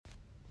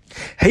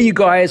Hey you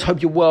guys,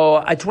 hope you're well.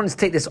 I just wanted to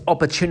take this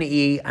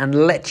opportunity and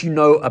let you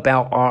know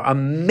about our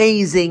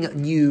amazing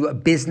new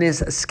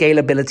business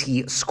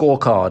scalability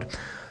scorecard.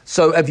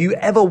 So have you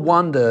ever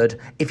wondered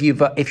if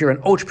you're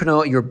an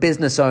entrepreneur, you're a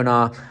business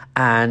owner,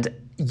 and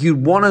you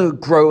want to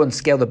grow and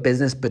scale the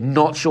business but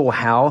not sure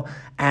how,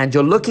 and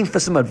you're looking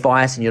for some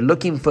advice and you're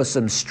looking for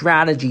some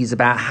strategies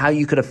about how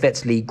you could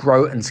effectively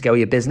grow and scale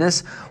your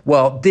business?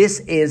 Well,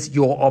 this is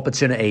your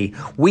opportunity.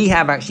 We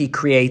have actually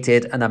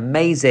created an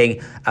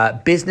amazing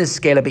business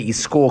scalability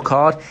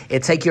scorecard.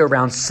 It'll take you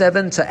around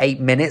 7 to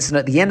 8 minutes, and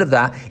at the end of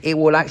that, it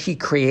will actually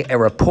create a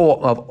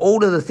report of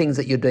all of the things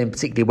that you're doing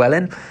particularly well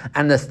in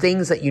and the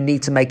things that you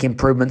need to make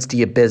improvements to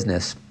your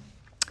business.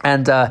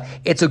 And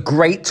it's a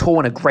great tool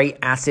and a great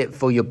asset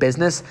for your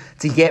business.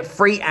 To get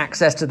free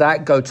access to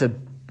that, go to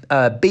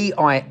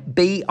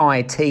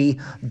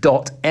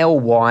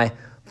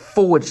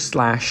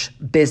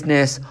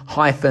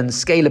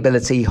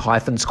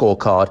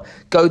bit.ly/business-scalability-scorecard.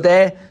 Go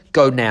there,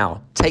 go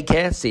now. Take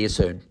care, see you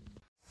soon.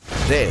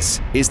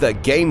 This is the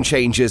Game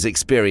Changers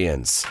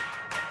Experience.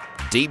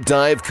 Deep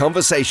dive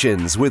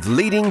conversations with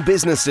leading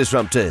business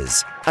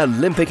disruptors,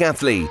 Olympic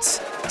athletes,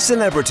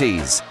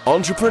 celebrities,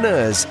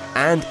 entrepreneurs,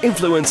 and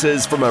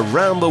influencers from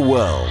around the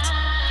world.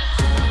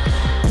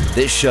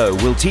 This show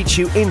will teach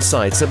you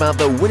insights about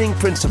the winning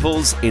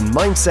principles in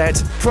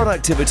mindset,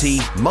 productivity,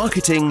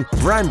 marketing,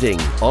 branding,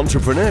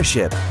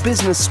 entrepreneurship,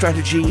 business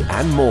strategy,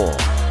 and more.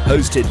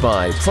 Hosted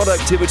by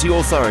Productivity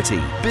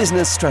Authority,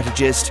 business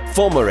strategist,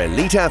 former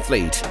elite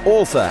athlete,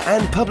 author,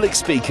 and public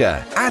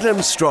speaker,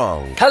 Adam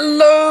Strong.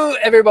 Hello,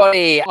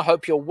 everybody. I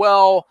hope you're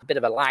well. A bit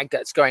of a lag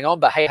that's going on,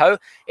 but hey ho,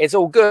 it's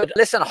all good.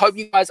 Listen, I hope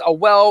you guys are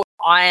well.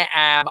 I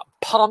am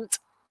pumped,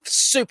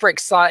 super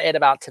excited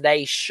about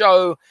today's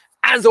show,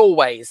 as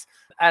always.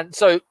 And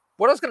so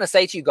what I was going to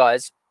say to you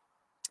guys,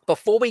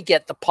 before we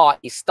get the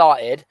party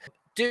started,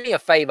 do me a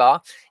favor.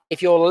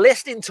 If you're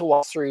listening to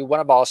us through one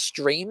of our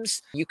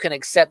streams, you can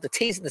accept the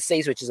T's and the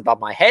C's, which is above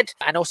my head.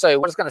 And also,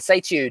 what I was going to say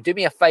to you, do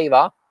me a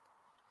favor.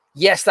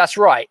 Yes, that's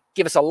right.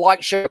 Give us a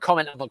like, share, a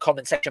comment in the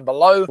comment section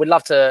below. We'd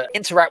love to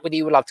interact with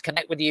you. We'd love to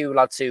connect with you. We'd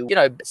love to,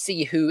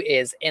 see who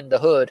is in the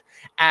hood.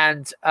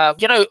 And,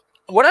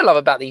 what I love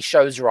about these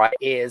shows, right,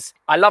 is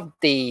I love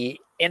the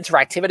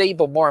interactivity,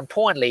 but more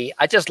importantly,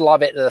 I just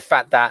love it, the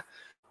fact that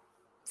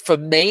for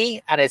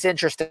me, and it's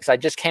interesting because I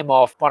just came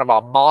off one of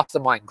our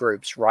mastermind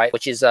groups, right,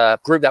 which is a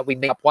group that we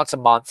meet up once a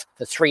month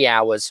for 3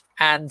 hours.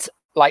 And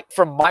like,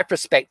 from my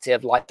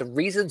perspective, like, the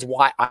reasons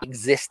why I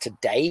exist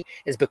today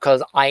is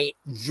because I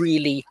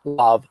really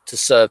love to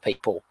serve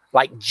people.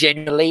 Like,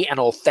 genuinely and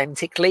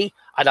authentically,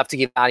 I love to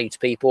give value to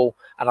people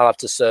and I love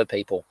to serve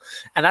people.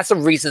 And that's the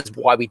reasons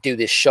why we do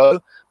this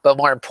show. But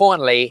more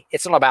importantly,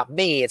 it's not about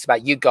me. It's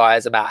about you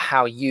guys, about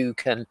how you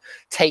can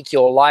take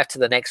your life to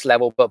the next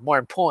level. But more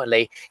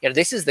importantly,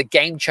 this is the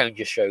Game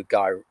Changer show,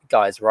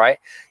 guys, right?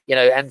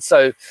 And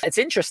so it's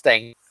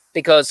interesting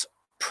because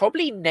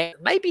probably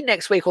maybe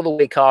next week or the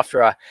week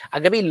after, I'm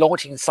going to be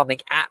launching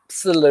something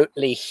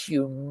absolutely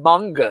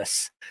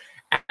humongous.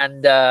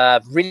 And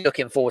really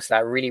looking forward to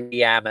that. Really,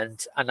 really am.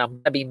 And I'm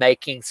going to be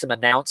making some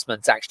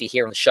announcements actually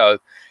here on the show.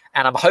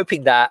 And I'm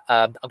hoping that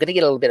I'm going to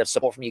get a little bit of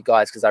support from you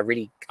guys because I'm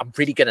really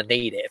going to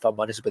need it, if I'm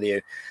honest with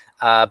you.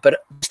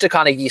 But just to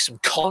kind of give you some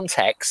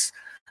context,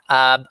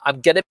 I'm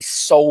going to be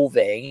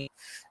solving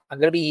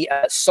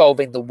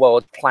the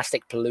world's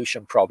plastic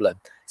pollution problem.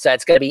 So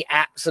it's going to be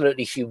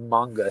absolutely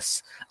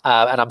humongous.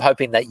 And I'm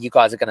hoping that you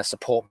guys are going to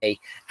support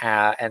me.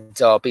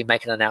 And I'll be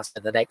making an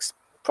announcement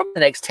probably the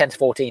next 10 to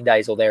 14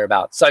 days or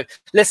thereabouts. So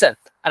listen,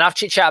 enough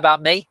chit chat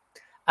about me.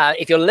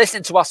 If you're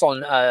listening to us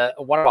on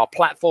one of our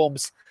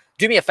platforms,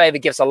 do me a favor,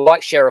 give us a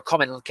like, share, or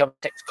comment in the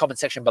comment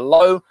section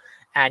below.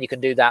 And you can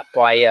do that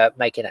by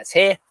making us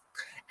here.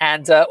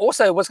 And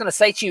also, I was going to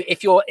say to you,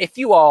 if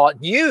you are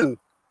new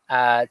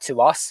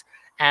to us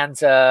and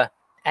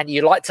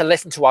you like to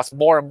listen to us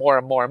more and more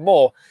and more and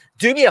more,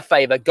 do me a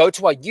favor, go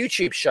to our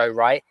YouTube show,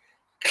 right?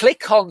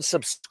 Click on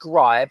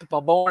subscribe,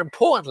 but more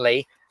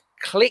importantly,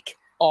 click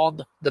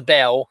on the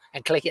bell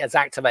and click it as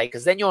activate,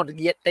 because then you'll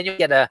get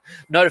a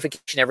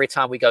notification every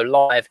time we go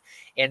live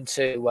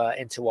into our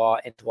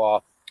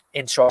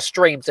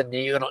streams, and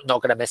you're not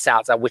going to miss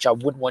out, which I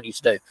wouldn't want you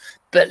to do.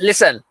 But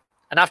listen,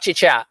 enough chit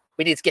chat.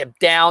 We need to get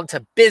down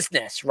to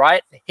business,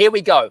 right? Here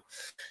we go.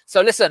 So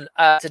listen,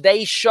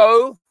 today's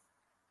show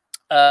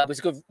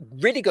was a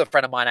really good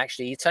friend of mine.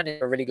 Actually, he turned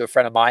into a really good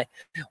friend of mine.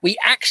 We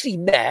actually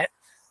met,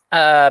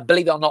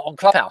 believe it or not, on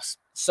Clubhouse.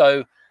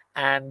 So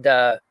and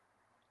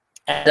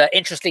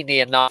interestingly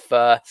enough,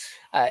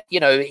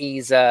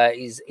 he's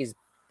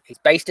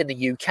based in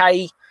the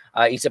UK.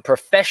 He's a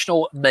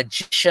professional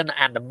magician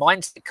and a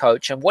mindset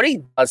coach. And what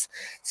he does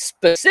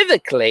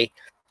specifically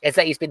is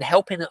that he's been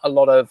helping a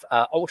lot of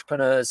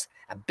entrepreneurs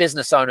and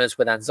business owners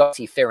with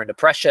anxiety, fear, and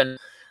depression.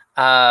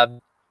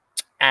 We're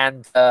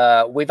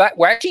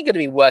actually going to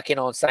be working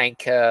on saying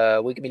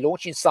we're going to be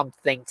launching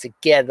something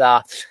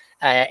together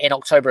in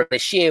October of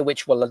this year,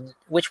 which will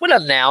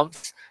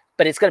announce.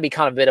 But it's going to be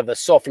kind of a bit of a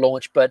soft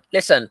launch. But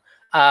listen,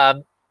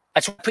 I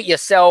just put your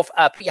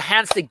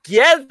hands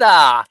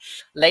together,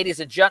 ladies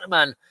and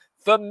gentlemen,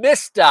 for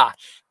Mr.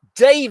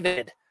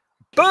 David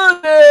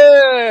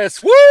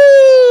Burgess.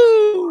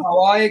 Woo!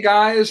 How are you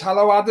guys?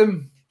 Hello,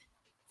 Adam.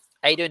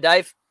 How you doing,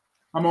 Dave?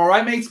 I'm all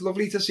right, mate.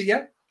 Lovely to see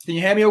you. Can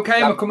you hear me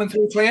okay? Am I coming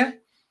through clear?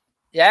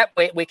 Yeah,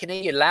 we can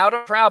hear you loud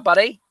and proud,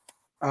 buddy.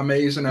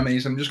 Amazing. I'm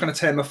just going to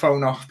turn my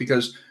phone off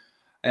because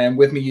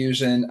with me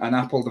using an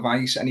Apple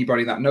device,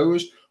 anybody that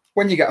knows,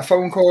 when you get a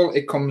phone call,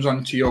 it comes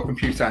onto your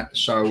computer.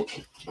 So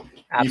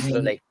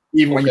absolutely,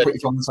 even when you put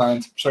your phone on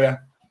silent. So yeah.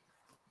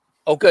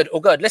 Oh, good.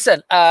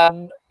 Listen,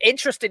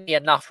 interestingly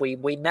enough, we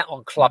met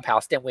on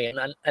Clubhouse, didn't we?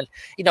 And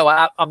you know,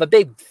 I'm a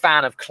big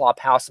fan of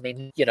Clubhouse. I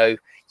mean, you know,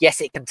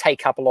 yes, it can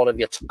take up a lot of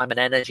your time and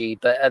energy,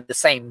 but at the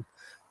same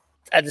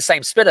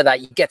spit of that,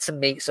 you get to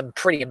meet some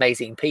pretty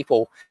amazing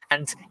people.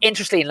 And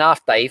interestingly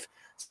enough, Dave,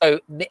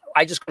 so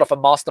I just got off a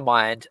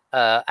mastermind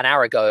an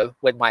hour ago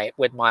with my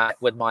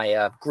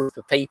group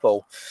of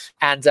people,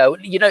 and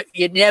you know,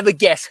 you'd never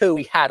guess who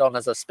we had on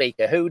as a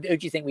speaker. Who do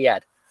you think we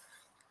had?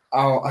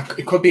 Oh,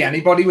 it could be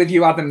anybody with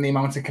you, Adam. The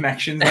amount of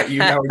connections that you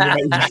know.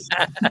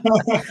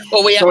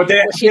 Well,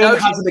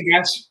 hazard a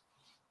guess.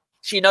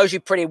 She knows you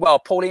pretty well.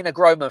 Paulina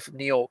Groman from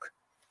New York.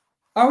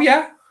 Oh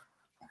yeah.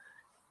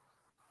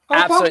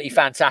 Absolutely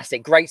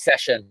fantastic. Great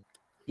session.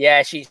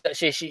 Yeah, she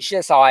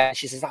says hi and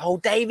she says, "Oh,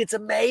 David's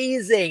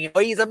amazing.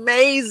 Oh, he's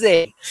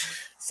amazing."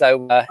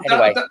 So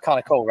anyway, kind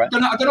of cool, right?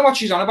 I don't know what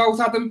she's on about,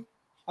 Adam.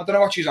 I don't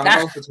know what she's on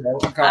about at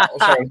all.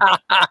 Sorry.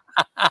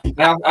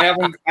 I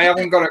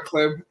haven't got a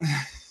clue.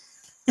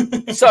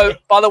 So,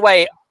 by the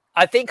way,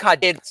 I think I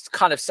did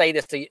kind of say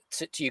this to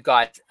you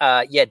guys.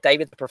 Yeah,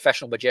 David's a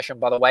professional magician,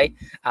 by the way.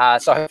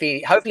 So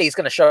hopefully he's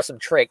going to show us some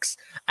tricks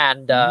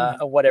and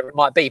whatever it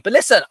might be. But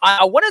listen,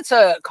 I wanted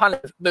to kind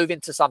of move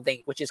into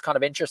something which is kind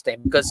of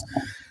interesting because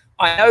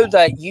I know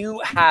that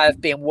you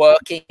have been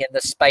working in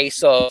the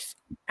space of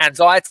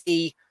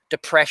anxiety,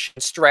 depression,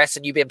 stress,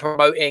 and you've been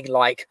promoting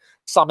like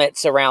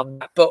summits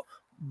around that. But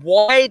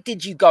why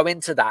did you go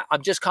into that?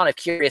 I'm just kind of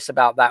curious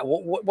about that.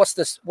 What's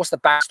the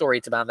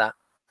backstory about that?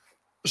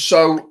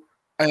 So,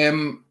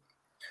 I'll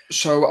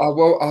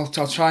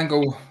try and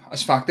go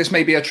as far. This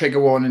may be a trigger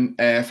warning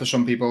for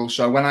some people.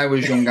 So when I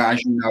was younger,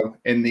 as you know,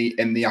 in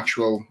the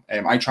actual,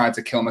 I tried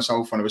to kill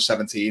myself when I was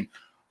 17.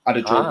 I had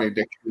a drug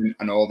addiction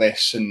and all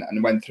this,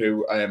 and went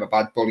through a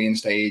bad bullying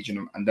stage,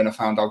 and then I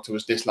found out I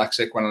was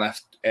dyslexic when I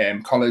left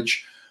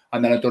college,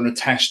 and then I've done a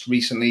test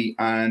recently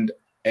and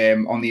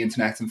on the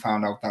internet and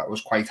found out that I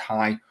was quite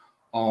high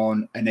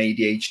on an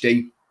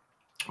ADHD.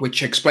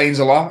 Which explains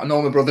a lot. And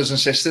all my brothers and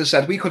sisters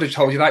said, we could have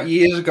told you that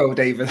years ago,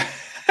 David.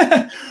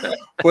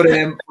 but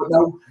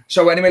no.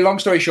 So anyway, long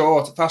story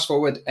short, fast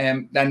forward,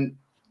 then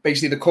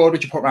basically the cord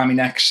which you put around my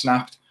neck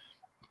snapped.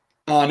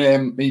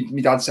 And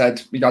my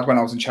dad went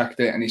out and checked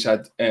it, and he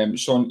said,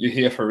 son, you're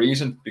here for a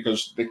reason,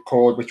 because the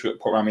cord which we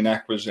put around my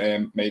neck was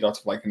made out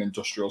of like an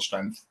industrial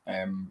strength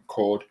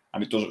cord,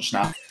 and it doesn't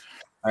snap.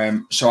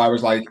 So I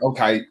was like,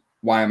 okay,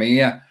 why am I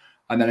here?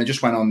 And then I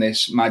just went on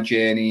this mad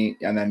journey,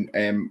 and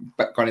then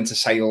got into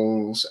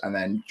sales, and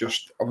then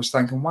I was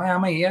thinking, why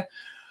am I here?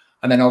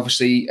 And then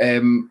obviously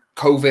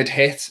COVID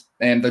hit,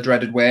 the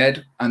dreaded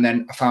word, and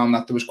then I found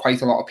that there was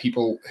quite a lot of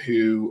people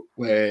who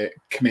were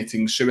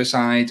committing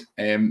suicide,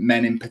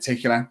 men in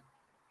particular.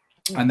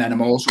 And then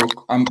I'm also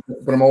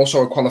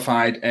a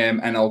qualified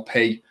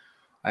NLP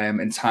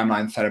in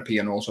timeline therapy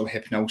and also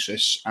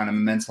hypnosis, and I'm a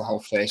mental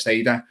health first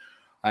aider.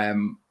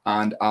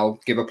 And I'll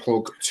give a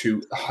plug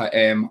to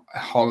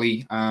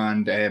Holly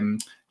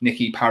and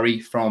Nikki Parry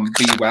from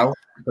Be Well,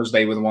 because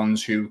they were the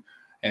ones who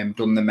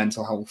done the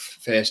mental health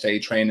first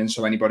aid training.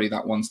 So anybody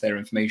that wants their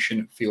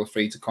information, feel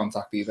free to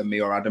contact either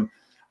me or Adam.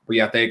 But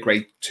yeah, they're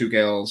great, two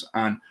girls.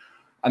 And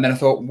then I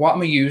thought, what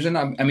am I using?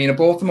 I mean, I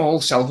bought them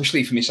all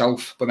selfishly for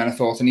myself, but then I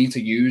thought I need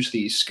to use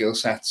these skill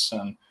sets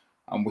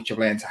and which I've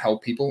learned to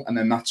help people. And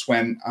then that's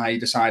when I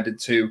decided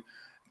to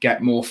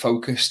get more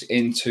focused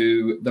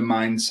into the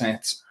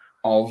mindset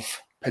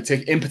of,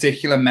 in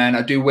particular, men.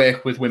 I do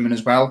work with women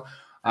as well.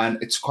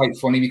 And it's quite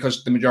funny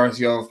because the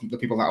majority of the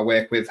people that I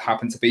work with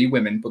happen to be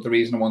women. But the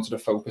reason I wanted to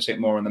focus it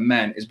more on the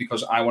men is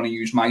because I want to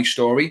use my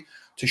story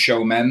to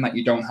show men that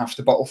you don't have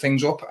to bottle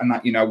things up, and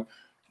that, you know,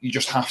 you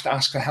just have to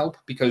ask for help,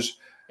 because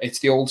it's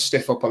the old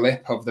stiff upper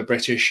lip of the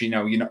British.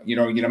 You're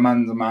a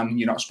man's a man.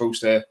 You're not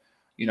supposed to,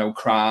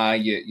 cry.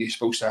 You're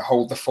supposed to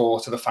hold the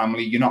fort to the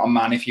family. You're not a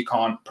man if you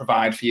can't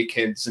provide for your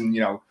kids,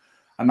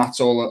 and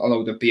that's all a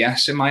load of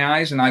BS in my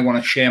eyes. And I want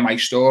to share my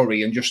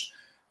story and just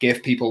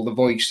give people the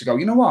voice to go,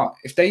 you know what,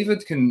 if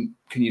David can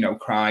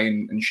cry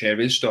and share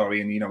his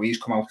story, and he's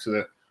come out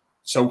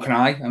so can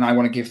I. And I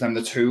want to give them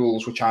the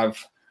tools which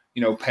I've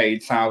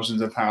paid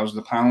thousands and thousands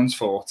of pounds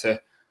for, to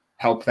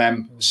help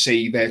them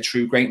see their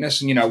true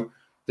greatness. And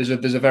there's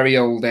a very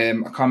old I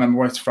can't remember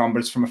where it's from, but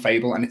it's from a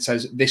fable, and it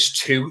says, this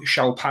too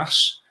shall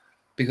pass,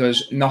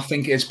 because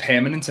nothing is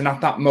permanent. And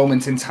at that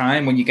moment in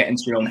time, when you get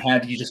into your own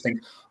head, you just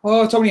think,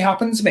 oh, it's only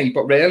happened to me.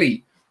 But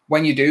really,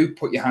 when you do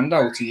put your hand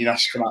out and you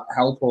ask for that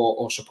help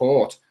or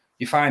support,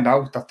 you find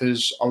out that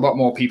there's a lot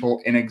more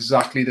people in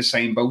exactly the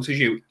same boat as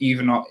you,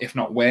 even not, if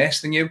not worse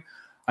than you.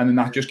 And then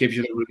that just gives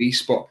you the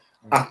release. But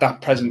at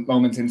that present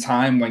moment in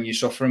time, when you're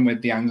suffering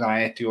with the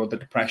anxiety or the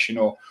depression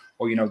or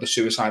the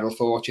suicidal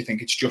thoughts, you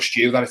think it's just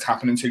you that it's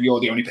happening to. You're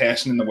the only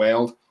person in the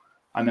world.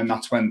 And then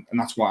that's why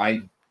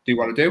I do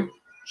what I do.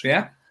 So,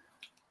 yeah.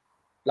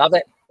 Love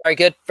it. Very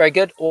good. Very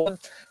good. Awesome.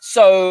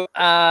 So,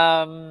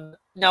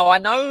 now I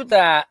know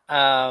that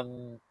a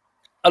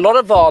lot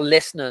of our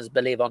listeners,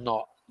 believe it or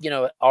not,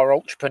 are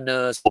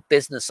entrepreneurs or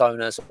business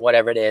owners or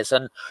whatever it is.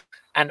 And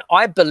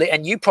I believe,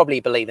 and you probably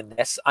believe in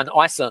this, and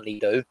I certainly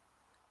do,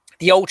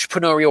 the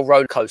entrepreneurial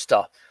roller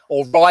coaster,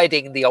 or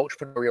riding the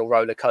entrepreneurial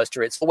roller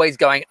coaster. It's always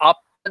going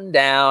up and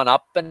down,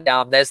 up and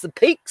down. There's the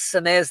peaks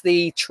and there's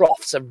the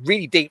troughs, and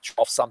really deep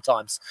troughs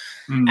sometimes.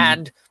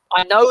 And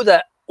I know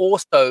that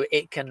also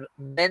it can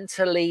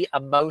mentally,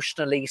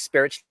 emotionally,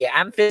 spiritually,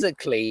 and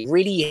physically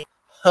really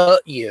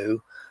hurt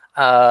you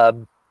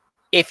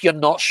if you're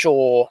not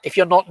sure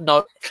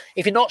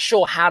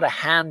how to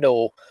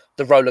handle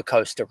the roller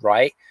coaster,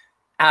 right?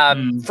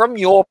 From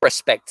your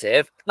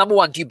perspective, number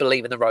one, do you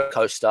believe in the roller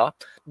coaster?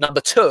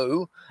 Number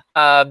two,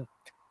 how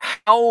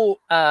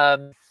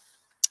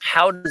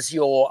does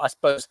your, I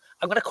suppose,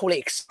 I'm going to call it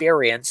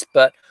experience,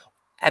 but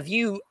have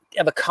you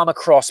ever come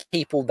across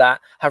people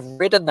that have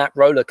ridden that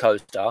roller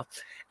coaster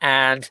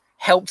and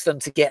helped them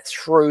to get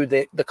through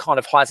the kind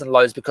of highs and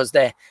lows because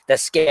they're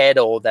scared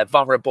or they're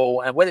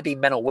vulnerable, and whether it be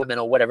men or women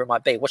or whatever it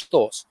might be? What's your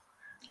thoughts?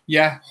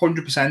 Yeah,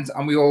 100%.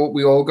 And we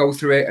all go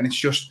through it, and it's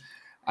just,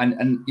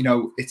 and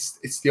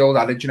it's the old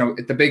adage,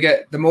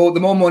 the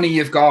more money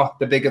you've got,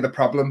 the bigger the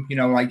problem.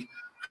 Like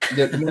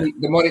the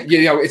money,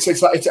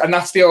 it's like, and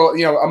that's the old,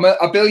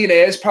 a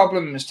billionaire's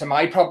problems to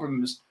my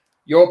problems.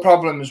 Your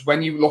problems,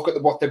 when you look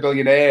at what the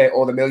billionaire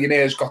or the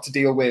millionaire's got to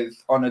deal with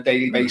on a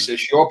daily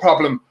basis, your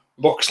problem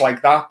looks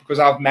like that, because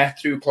I've met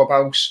through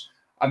Clubhouse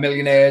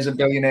millionaires and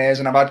billionaires,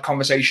 and I've had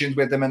conversations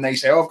with them, and they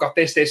say, "Oh, I've got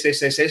this,"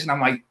 and I'm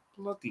like,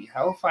 bloody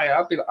hellfire!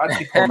 I'd be but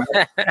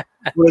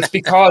it's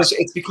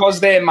because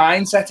their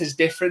mindset is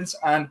different,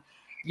 and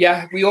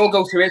yeah, we all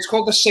go through it. It's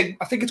called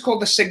I think it's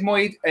called the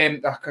sigmoid.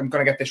 I'm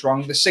going to get this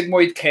wrong. The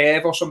sigmoid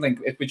curve or something,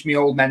 which my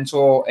old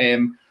mentor,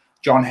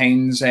 John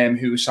Haynes,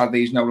 who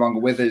sadly is no longer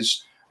with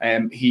us,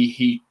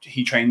 he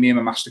trained me. I'm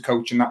a master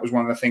coach, and that was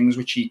one of the things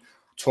which he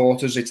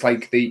taught us. It's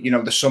like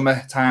the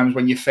summer times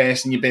when you're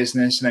first in your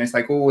business, and then it's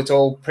like, oh, it's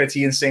all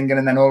pretty and singing,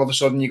 and then all of a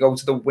sudden you go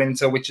to the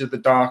winter, which is the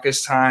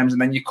darkest times,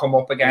 and then you come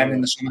up again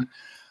in the summer,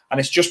 and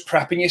it's just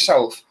prepping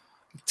yourself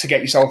to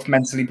get yourself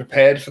mentally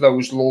prepared for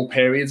those low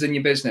periods in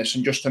your business,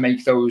 and just to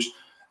make those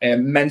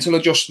mental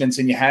adjustments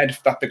in your head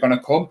that they're going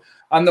to come,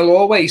 and they'll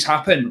always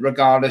happen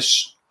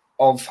regardless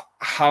of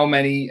how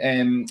many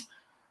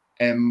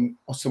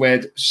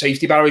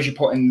safety barriers you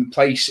put in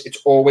place.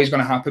 It's always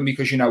going to happen,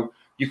 because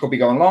you could be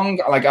going along,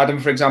 like Adam,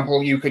 for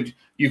example, you could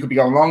be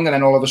going along, and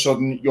then all of a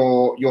sudden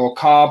your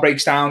car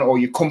breaks down, or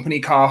your company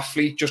car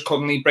fleet just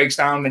suddenly breaks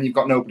down, and you've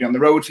got nobody on the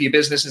road for your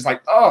business. It's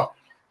like, oh,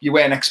 you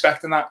weren't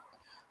expecting that.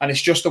 And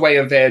it's just a way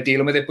of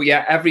dealing with it. But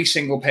yeah, every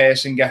single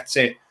person gets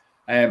it.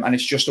 And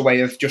it's just a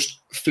way of just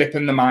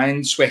flipping the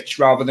mind switch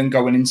rather than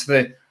going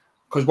into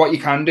because what you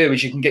can do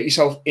is you can get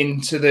yourself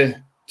into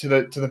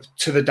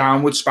the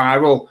downward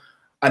spiral.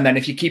 And then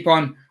if you keep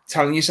on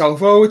telling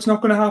yourself, oh, it's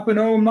not going to happen.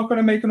 Oh, I'm not going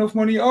to make enough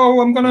money. Oh,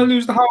 I'm going to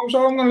lose the house.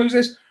 Oh, I'm going to lose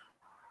this.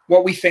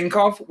 What we think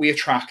of, we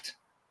attract.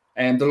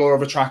 And the law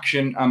of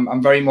attraction,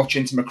 I'm very much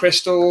into my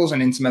crystals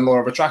and into my law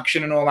of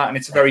attraction and all that. And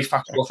it's a very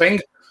factual thing.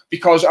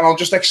 And I'll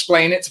just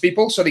explain it to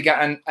people so they get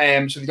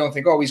so they don't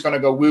think, oh, he's going to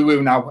go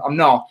woo-woo now. I'm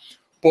not.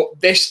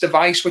 But this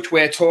device which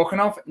we're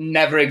talking of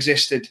never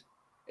existed.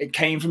 It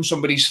came from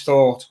somebody's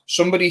thought.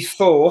 Somebody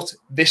thought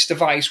this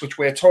device which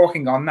we're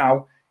talking on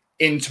now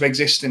into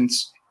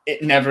existence.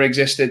 It never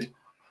existed.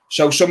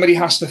 So somebody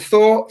has to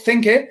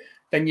think it,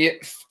 then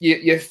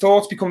your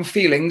thoughts become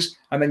feelings,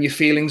 and then your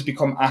feelings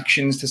become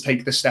actions to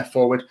take the step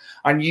forward.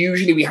 And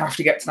usually we have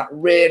to get to that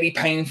really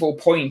painful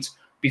point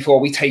before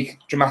we take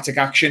dramatic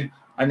action.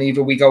 And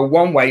either we go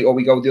one way or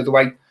we go the other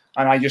way.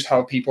 And I just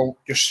help people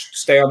just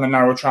stay on the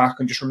narrow track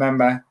and just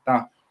remember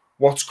that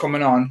what's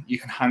coming on, you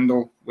can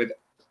handle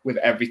with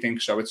everything.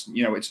 So it's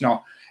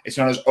not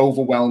as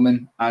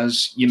overwhelming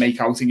as you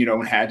make out in your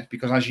own head,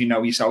 because as you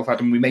know yourself,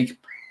 Adam, we make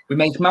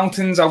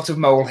mountains out of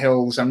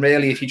molehills. And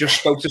really, if you just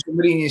spoke to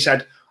somebody and you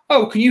said,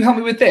 oh, can you help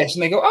me with this?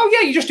 And they go, oh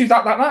yeah, you just do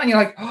that. And you're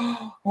like,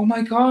 oh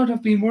my God,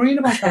 I've been worrying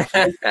about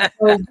that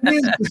for 12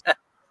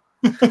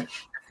 years.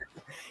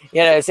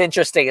 It's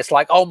interesting. It's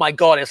like, oh my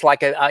God, it's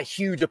like a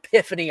huge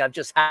epiphany I've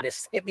just had.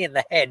 It's hit me in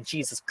the head.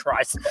 Jesus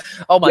Christ.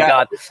 Oh my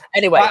God.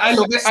 Anyway. I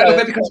love it. I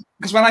love it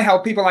because when I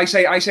help people, I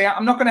say,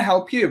 I'm not going to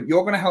help you.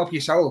 You're going to help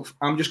yourself.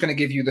 I'm just going to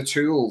give you the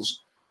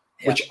tools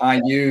which I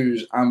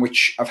use and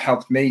which have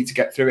helped me to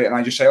get through it. And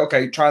I just say,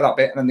 okay, try that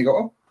bit. And then they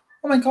go,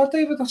 oh my God,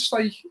 David, that's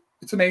like,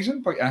 it's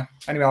amazing. But yeah,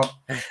 anyway,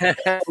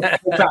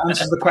 that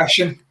answers the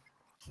question.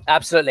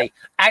 Absolutely.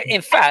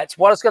 In fact,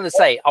 what I was going to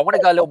say, I want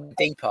to go a little bit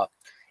deeper.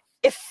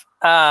 If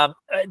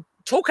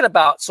talking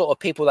about sort of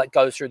people that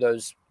go through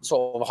those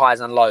sort of highs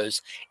and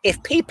lows,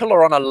 if people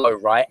are on a low,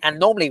 right? And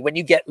normally when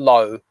you get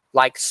low,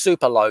 like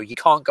super low, you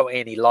can't go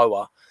any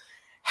lower.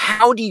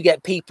 How do you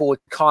get people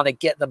to kind of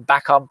get them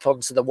back up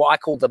onto the, what I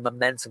call the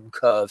momentum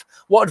curve?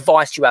 What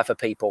advice do you have for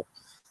people?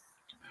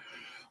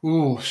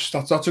 Oh,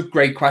 that's a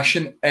great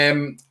question.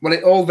 Well,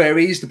 it all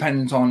varies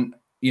depending on,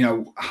 you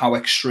know, how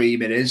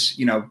extreme it is.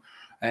 You know,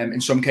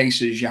 in some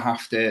cases you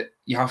have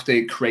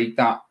to create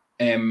that.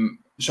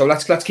 So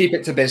let's keep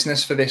it to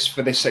business for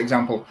this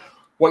example.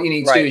 What you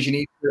need to do is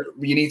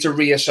you need to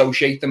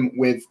reassociate them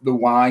with the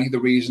why, the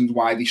reasons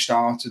why they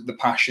started, the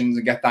passions,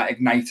 and get that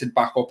ignited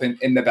back up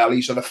in the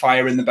belly. So the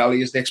fire in the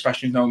belly, as the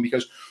expression is known,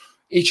 because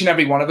each and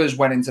every one of us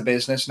went into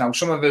business. Now,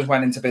 some of us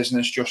went into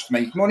business just to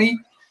make money,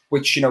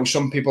 which, you know,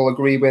 some people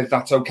agree with,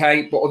 that's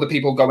okay. But other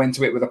people go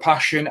into it with a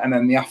passion, and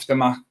then the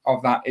aftermath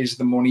of that is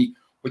the money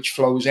which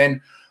flows in.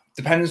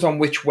 Depends on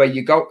which way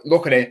you go.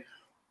 Look at it.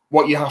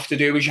 What you have to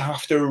do is you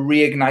have to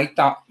reignite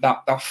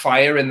that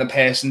fire in the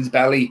person's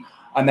belly.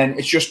 And then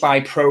it's just by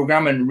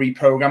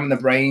reprogramming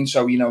the brain.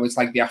 So, you know, it's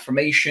like the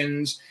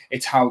affirmations,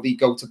 it's how they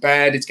go to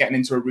bed, it's getting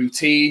into a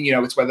routine, you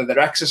know, it's whether they're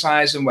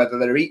exercising, whether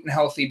they're eating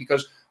healthy,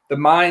 because the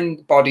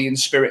mind, body and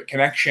spirit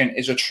connection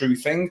is a true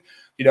thing.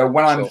 You know,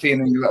 when I'm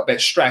feeling a little bit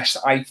stressed,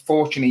 I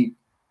fortunately,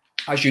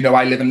 as you know,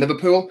 I live in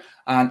Liverpool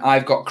and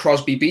I've got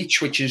Crosby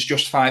Beach, which is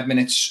just 5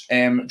 minutes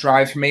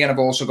drive from me. And I've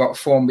also got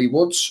Formby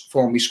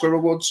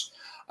Squirrel Woods.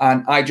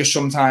 And I just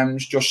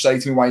sometimes just say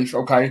to my wife,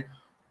 okay,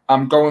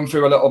 I'm going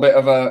through a little bit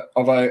of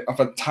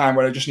a time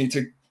where I just need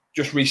to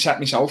just reset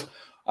myself,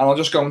 and I'll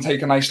just go and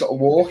take a nice little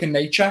walk in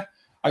nature.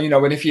 And, you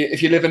know, and if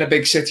you live in a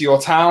big city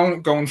or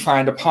town, go and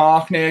find a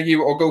park near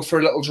you, or go for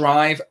a little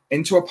drive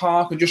into a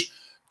park and just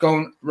go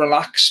and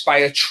relax by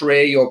a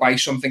tree or by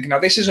something. Now,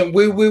 this isn't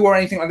woo-woo or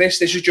anything like this.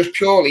 This is just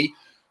purely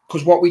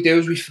because what we do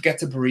is we forget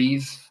to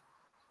breathe.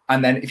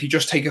 And then if you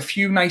just take a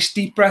few nice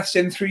deep breaths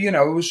in through your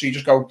nose, so you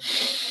just go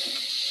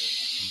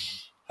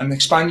and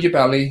expand your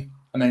belly,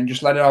 and then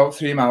just let it out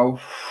through your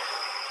mouth.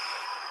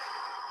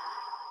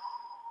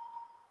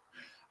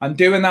 And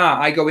doing that,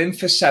 I go in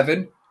for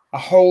 7, I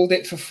hold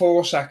it for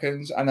 4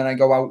 seconds, and then I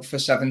go out for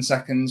 7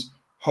 seconds,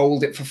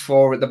 hold it for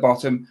 4 at the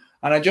bottom.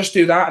 And I just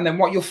do that. And then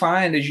what you'll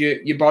find is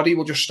your body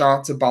will just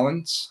start to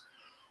balance.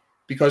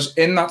 Because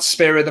in that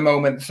spur of the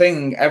moment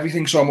thing,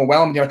 everything's so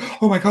overwhelmed. You're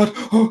like, oh my God.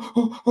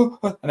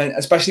 And then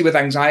especially with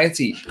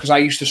anxiety, because I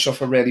used to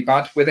suffer really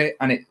bad with it.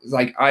 And it's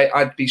like,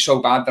 I'd be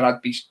so bad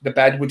that the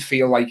bed would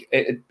feel like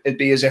it'd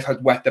be as if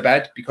I'd wet the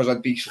bed, because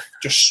I'd be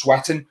just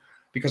sweating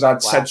because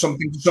I'd said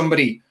something to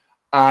somebody.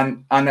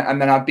 And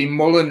then I'd be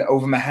mulling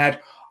over my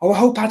head. Oh, I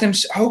hope Adam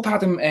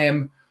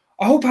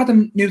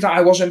knew that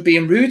I wasn't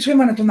being rude to him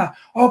when I'd done that.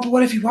 Oh, but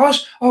what if he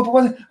was? Oh, but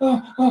what?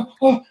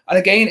 Oh. And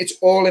again, it's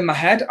all in my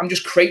head. I'm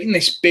just creating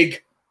this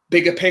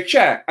bigger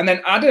picture. And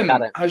then Adam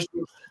has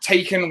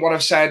taken what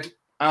I've said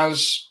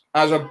as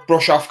a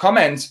brush-off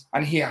comment,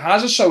 and he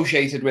has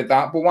associated with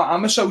that. But what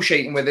I'm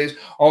associating with is,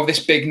 oh,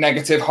 this big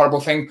negative,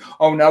 horrible thing.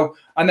 Oh, no.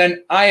 And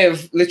then I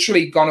have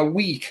literally gone a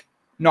week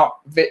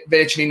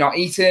virtually not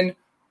eating,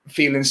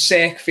 feeling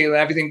sick, feeling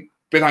everything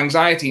with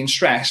anxiety and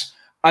stress.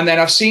 And then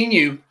I've seen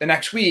you the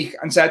next week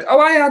and said, oh,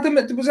 hi, Adam,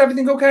 was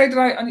everything okay? Did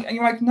I? And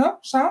you're like, no,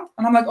 Sam.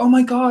 And I'm like, oh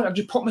my God, I've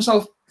just put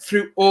myself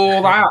through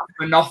all that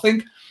for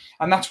nothing.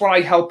 And that's what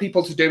I help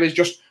people to do, is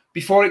just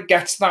before it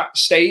gets to that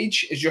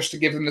stage, is just to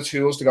give them the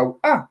tools to go,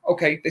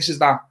 okay, this is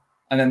that.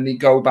 And then they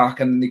go back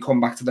and they come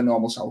back to the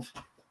normal self.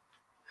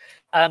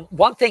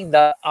 One thing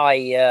that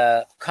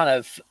I kind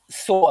of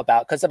thought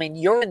about, because I mean,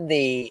 you're in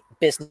the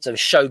business of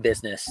show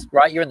business,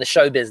 right? You're in the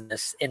show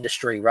business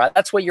industry, right?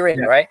 That's what you're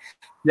in, right?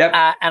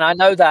 Yeah. And I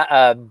know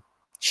that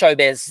show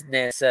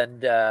business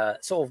and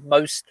sort of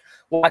most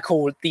what I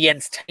call the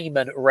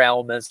entertainment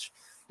realm has,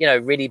 you know,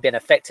 really been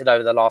affected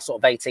over the last sort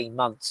of 18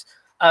 months.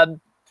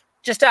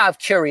 Just out of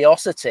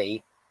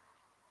curiosity,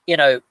 you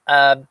know,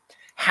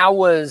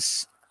 how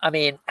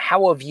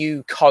have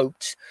you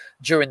coped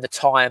during the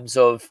times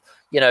of,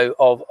 you know,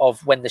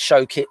 of when the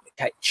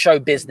show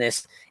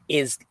business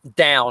is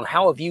down?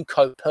 How have you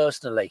coped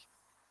personally?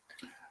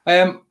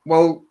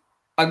 Well,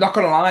 I'm not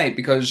going to lie,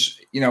 because,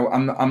 you know,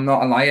 I'm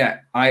not a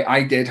liar.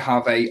 I did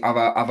have a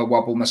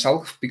wobble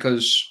myself,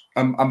 because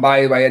and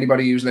by the way,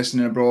 anybody who's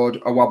listening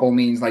abroad, a wobble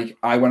means like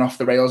I went off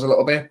the rails a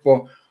little bit,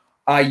 but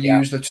I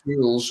use the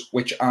tools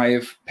which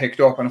I've picked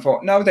up, and I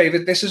thought, no,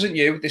 David, this isn't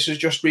you. This is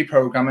just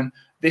reprogramming.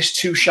 This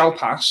too shall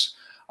pass.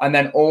 And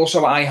then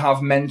also I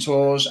have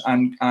mentors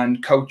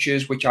and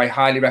coaches, which I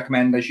highly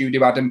recommend, as you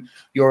do, Adam.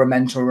 You're a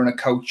mentor and a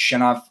coach,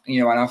 and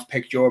I've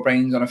picked your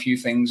brains on a few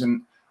things.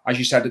 And as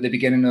you said at the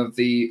beginning of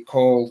the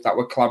call, that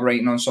we're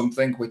collaborating on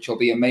something which will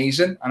be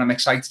amazing, and I'm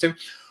excited to.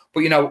 But,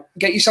 you know,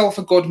 get yourself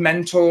a good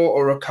mentor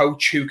or a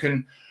coach who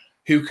can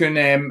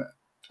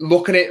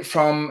look at it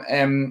from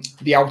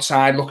the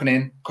outside looking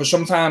in, because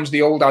sometimes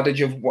the old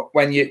adage of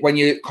when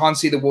you can't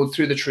see the wood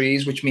through the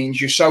trees, which means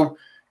you're so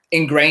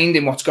ingrained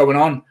in what's going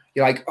on,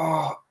 you're like,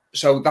 oh.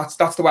 So that's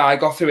the way I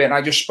got through it. And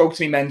I just spoke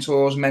to my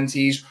mentors,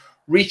 mentees,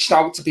 reached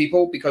out to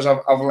people because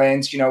I've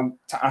learned, you know,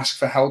 to ask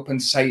for help and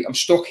to say, I'm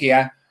stuck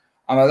here.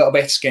 I'm a little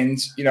bit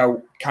skint, you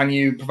know, can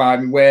you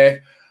provide me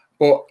work?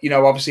 But, you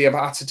know, obviously I've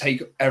had to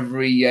take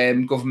every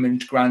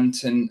government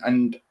grant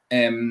and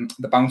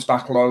the bounce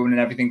back loan and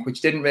everything,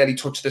 which didn't really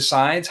touch the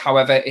sides.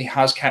 However, it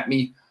has kept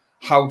me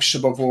house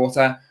above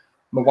water.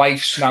 My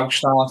wife's now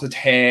started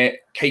her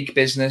cake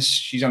business.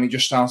 She's only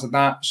just started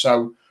that.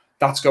 So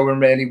that's going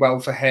really well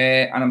for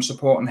her, and I'm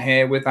supporting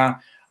her with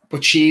that.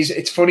 But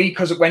it's funny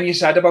because when you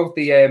said about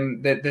the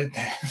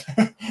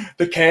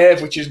the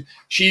curve, which is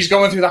she's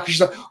going through that because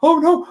she's like, oh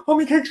no, oh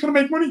my cake's gonna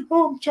make money.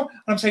 Oh, and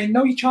I'm saying,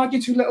 no, you're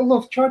charging too little,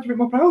 love. Charge a bit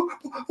more.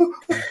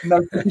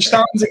 No, she's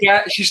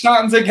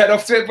starting to get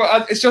up to it.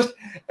 But it's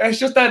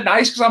just that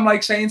nice because I'm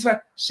like saying to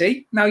her,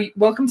 see, now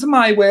welcome to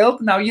my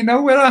world. Now you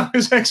know what I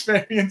was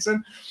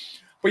experiencing.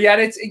 But yeah,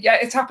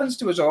 it happens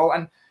to us all,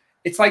 and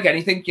it's like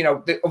anything, you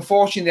know.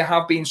 Unfortunately, there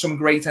have been some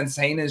great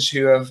entertainers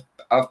who have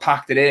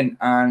packed it in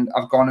and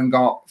I've gone and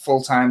got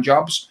full-time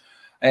jobs.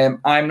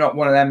 I'm not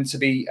one of them to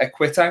be a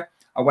quitter.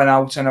 I went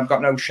out and I've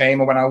got no shame.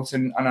 I went out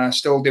and I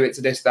still do it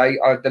to this day.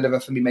 I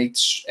deliver for my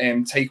mate's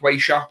takeaway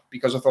shop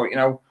because I thought, you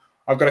know,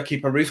 I've got to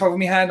keep a roof over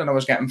my head, and I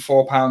was getting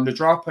 £4 a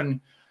drop.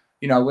 And,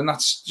 you know, and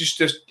that's just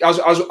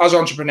as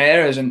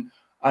entrepreneurs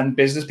and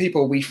business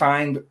people, we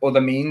find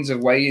other means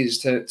of ways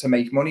to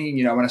make money.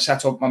 You know, when I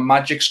set up my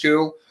magic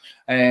school,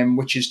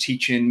 which is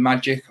teaching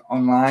magic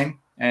online,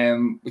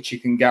 which you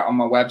can get on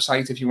my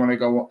website if you want to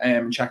go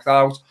check that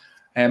out.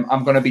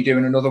 I'm going to be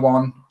doing another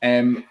one,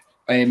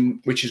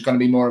 which is going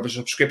to be more of a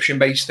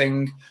subscription-based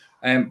thing.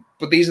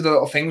 But these are the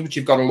little things which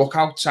you've got to look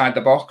outside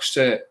the box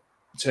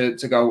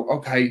to go,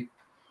 okay,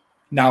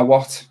 now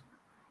what?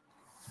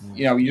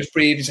 You know, you just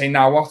breathe and say,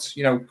 now what?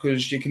 You know,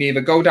 because you can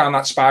either go down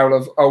that spiral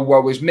of, oh,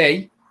 woe is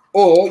me,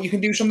 or you can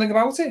do something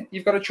about it.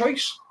 You've got a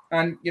choice.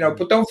 And, you know,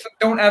 but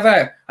don't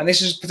ever, and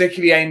this is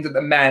particularly aimed at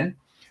the men,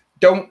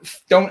 don't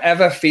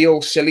ever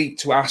feel silly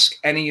to ask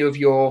any of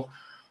your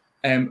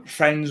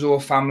friends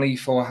or family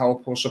for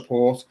help or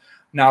support.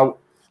 Now,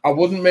 I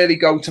wouldn't really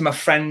go to my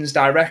friends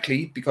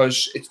directly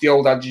because it's the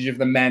old adage of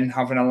the men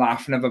having a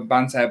laugh and have a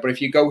banter. But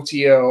if you go to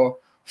your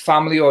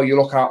family or you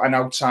look at an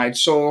outside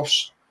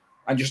source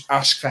and just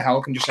ask for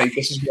help and just say,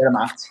 this is where I'm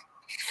at,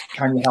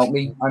 can you help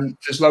me? And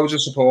there's loads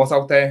of support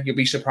out there. You'll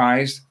be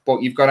surprised,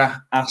 but you've got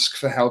to ask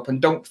for help,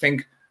 and don't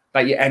think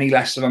that you're any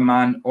less of a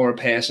man or a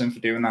person for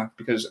doing that,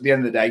 because at the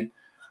end of the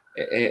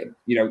day,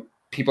 you know,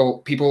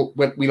 people,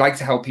 we like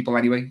to help people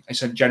anyway.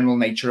 It's a general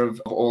nature of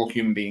all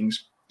human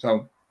beings.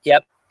 So,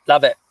 yep,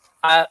 love it.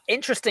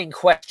 Interesting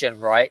question,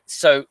 right?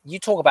 So you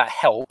talk about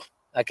help,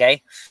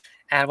 okay?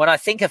 And when I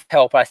think of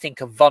help, I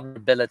think of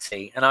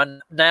vulnerability. And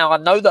I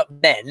know that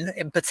men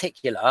in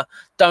particular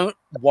don't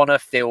want to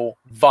feel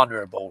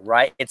vulnerable,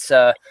 right?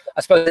 I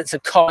suppose it's a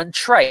common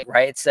trait,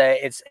 right?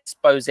 I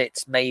suppose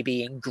it's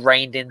maybe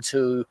ingrained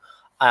into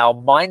our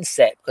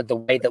mindset, the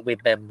way that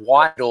we've been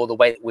wired or the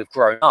way that we've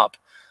grown up.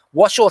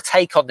 What's your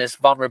take on this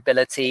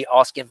vulnerability,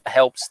 asking for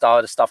help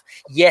style of stuff?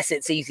 Yes,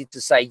 it's easy to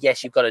say,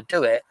 yes, you've got to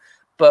do it.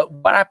 But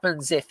what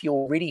happens if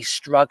you're really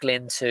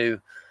struggling to,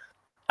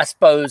 I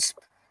suppose,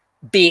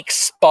 be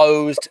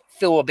exposed,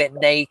 feel a bit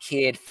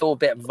naked, feel a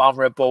bit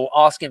vulnerable,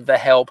 asking for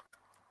help?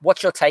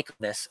 What's your take on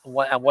this,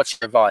 and what's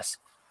your advice?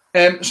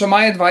 So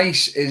my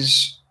advice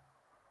is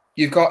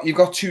you've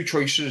got two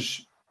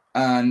choices,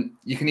 and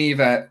you can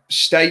either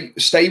stay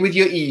with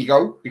your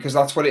ego, because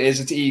that's what it is.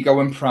 It's ego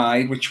and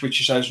pride,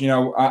 which says, you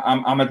know,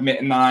 I'm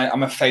admitting that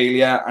I'm a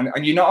failure,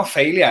 and you're not a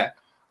failure,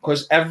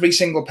 because every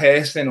single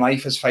person in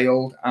life has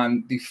failed,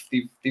 and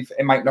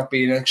it might not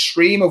be an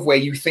extreme of where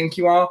you think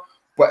you are.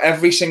 But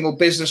every single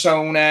business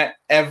owner,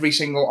 every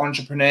single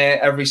entrepreneur,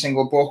 every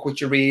single book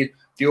which you read,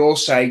 they all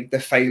say the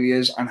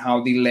failures and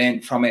how they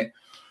learned from it.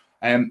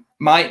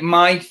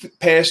 My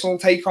personal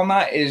take on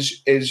that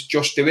is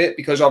just do it,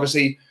 because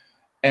obviously,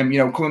 you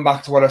know, coming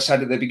back to what I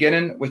said at the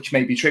beginning, which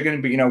may be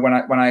triggering, but you know, when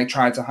I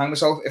tried to hang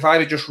myself, if I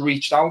had just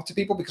reached out to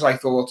people, because I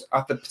thought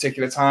at the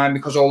particular time,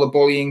 because all the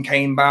bullying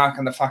came back,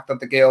 and the fact that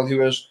the girl who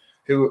was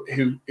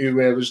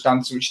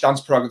dancing, which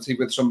danced choreography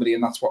with somebody,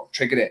 and that's what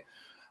triggered it.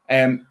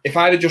 If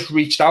I'd have just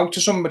reached out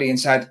to somebody and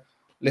said,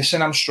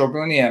 listen, I'm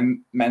struggling here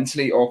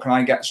mentally, or can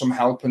I get some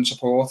help and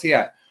support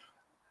here?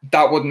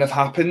 That wouldn't have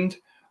happened.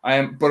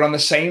 But on the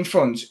same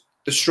front,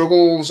 the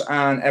struggles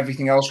and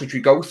everything else which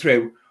we go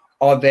through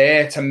are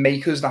there to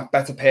make us that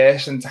better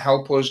person, to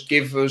help us,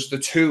 give us the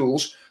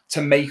tools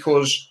to make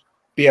us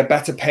be a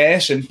better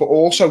person, but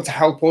also to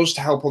help us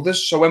to help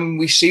others. So when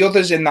we see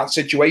others in that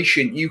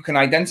situation, you can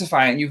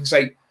identify it and you can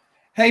say,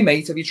 hey,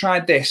 mate, have you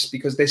tried this?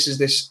 Because this is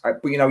this.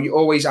 But, you know, you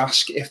always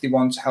ask if they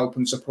want help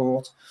and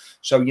support.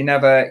 So you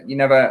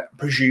never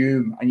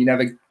presume, and you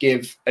never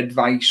give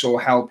advice or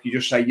help. You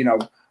just say, you know,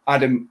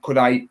 Adam,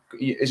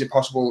 is it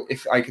possible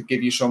if I could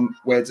give you some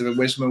words of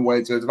wisdom,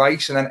 words of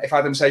advice? And then if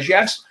Adam says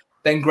yes,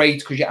 then great,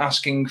 because you're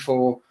asking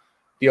for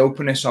the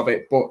openness of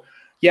it. But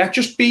yeah,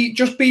 just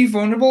be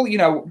vulnerable, you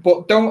know,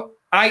 but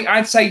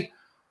I'd say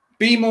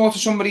be more to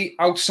somebody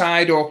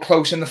outside or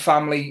close in the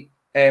family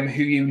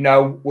who you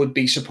know would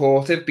be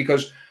supportive,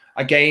 because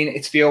again,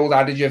 it's the old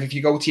adage of if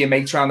you go to your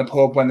mates around the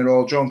pub when they're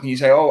all drunk and you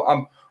say,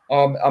 "Oh,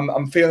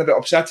 I'm feeling a bit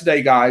upset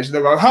today, guys," and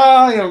they're like,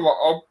 "Ha, you know,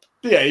 oh,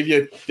 behave,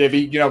 you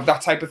divvy," you know,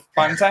 that type of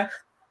banter,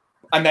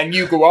 and then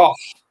you go off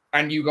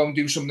and you go and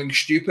do something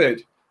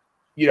stupid,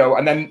 you know,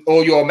 and then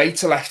all your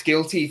mates are left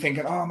guilty,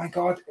 thinking, "Oh my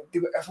God,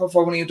 if I've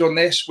only done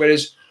this,"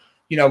 whereas,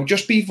 you know,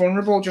 just be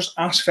vulnerable, just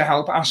ask for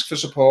help, ask for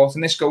support,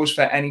 and this goes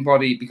for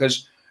anybody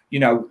because, you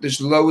know,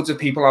 there's loads of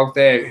people out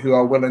there who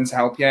are willing to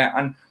help you.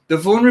 And the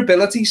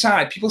vulnerability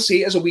side, people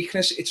see it as a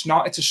weakness. It's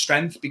not, it's a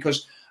strength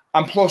because,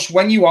 and plus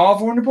when you are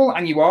vulnerable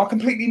and you are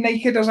completely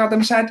naked, as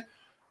Adam said,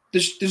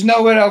 there's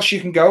nowhere else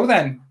you can go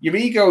then. Your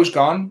ego's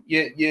gone,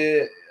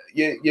 your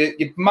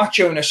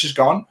macho-ness is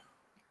gone.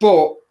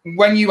 But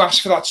when you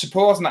ask for that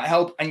support and that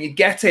help and you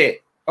get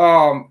it,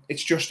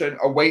 it's just a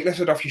weight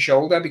lifted off your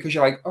shoulder because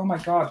you're like, oh my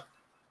God,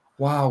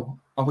 wow,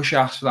 I wish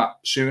I asked for that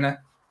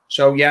sooner.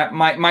 So yeah,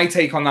 my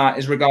take on that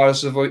is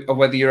regardless of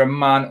whether you're a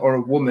man or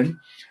a woman,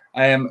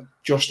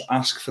 just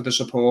ask for the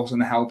support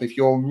and the help. If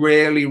you're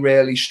really,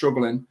 really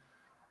struggling,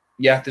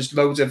 yeah, there's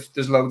loads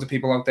of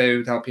people out there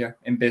who'd help you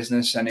in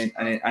business and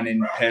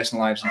in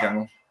personal lives in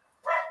general.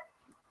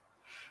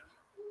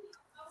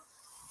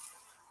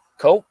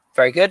 Cool,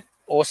 very good,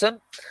 awesome.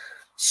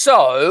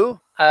 So,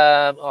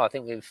 I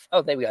think there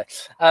we go.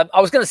 I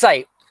was going to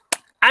say,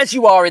 as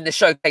you are in the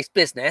showcase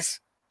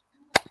business,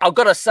 I've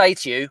got to say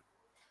to you,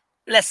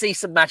 let's see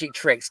some magic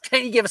tricks.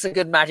 Can you give us a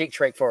good magic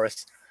trick for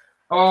us?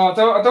 Oh, I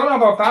don't know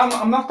about that.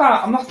 I'm not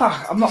that.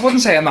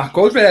 Wouldn't say I'm that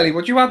good, really.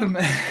 Would you, Adam?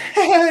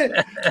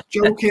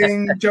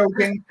 Joking.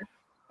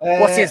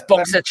 What's his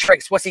box of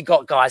tricks? What's he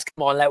got, guys?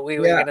 Come on,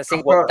 we're going to see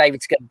what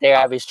David's going to do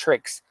out of his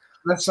tricks.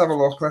 Let's have a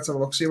look.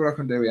 See what I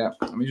can do. Yeah,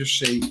 let me just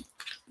see.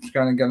 Just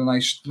going to get a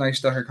nice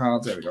deck of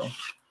cards. There we go.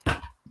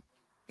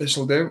 This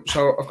will do.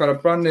 So I've got a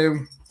brand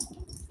new.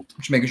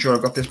 Just making sure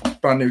I've got this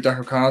brand new deck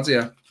of cards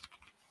here.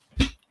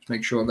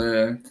 Make sure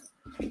they're.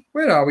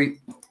 Where are we?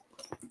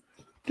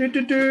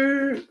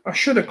 I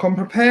should have come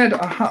prepared.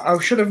 I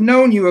should have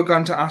known you were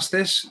going to ask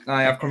this.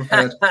 I have come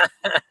prepared.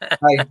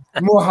 Hey,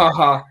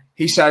 mohaha.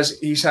 He says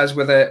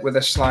with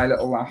a sly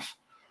little laugh.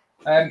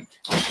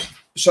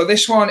 So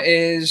this one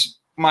is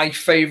my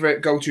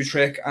favorite go-to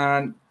trick,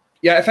 and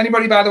yeah, if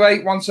anybody, by the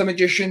way, wants a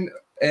magician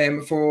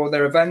for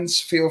their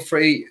events, feel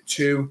free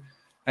to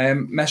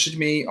message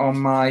me on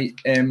my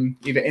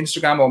either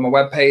Instagram or my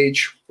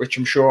webpage, which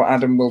I'm sure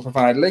Adam will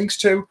provide links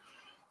to.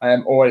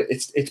 Or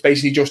it's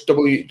basically just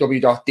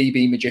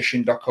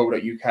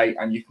www.dbmagician.co.uk,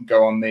 and you can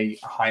go on the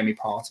Hire Me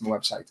part on the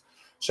website.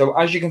 So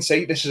as you can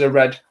see, this is a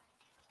red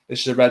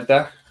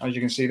deck, as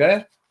you can see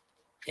there.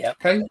 Yeah.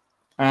 Okay.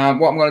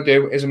 What I'm going to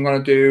do is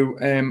I'll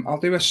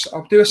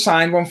do a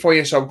signed one for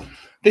you. So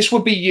this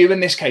would be you in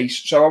this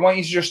case. So I want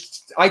you to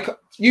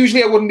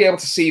usually I wouldn't be able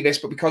to see this,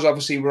 but because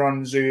obviously we're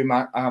on Zoom,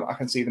 I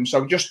can see them.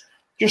 So just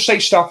say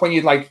stop when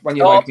you'd like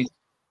me.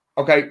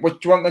 Okay.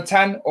 What do you want, the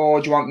 10 or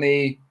do you want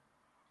the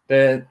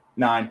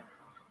 9?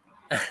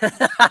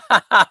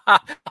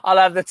 I'll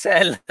have the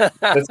 10.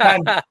 The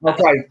 10.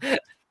 Okay.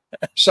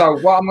 So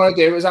what I'm going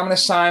to do is I'm going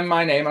to sign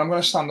my name. I'm going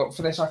to stand up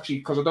for this actually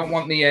because I don't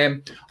want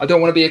I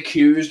don't want to be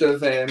accused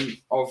of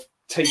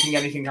taking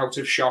anything out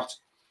of shot.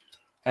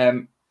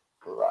 Right.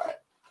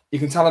 You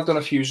can tell I've done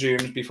a few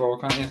Zooms before,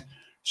 can't you?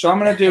 So I'm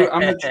going to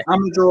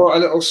draw a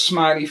little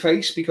smiley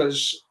face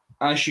because,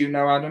 as you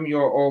know, Adam,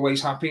 you're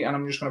always happy, and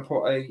I'm just going to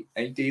put a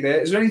D there.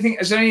 Is there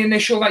any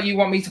initial that you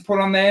want me to put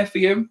on there for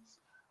you?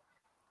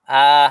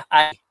 Or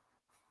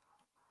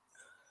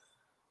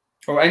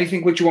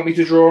anything which you want me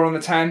to draw on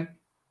the 10?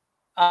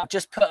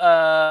 Just put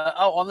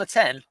on the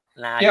 10.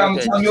 Nah, yeah,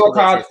 on your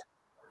card.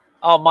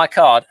 Oh, my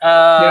card.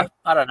 I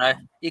don't know.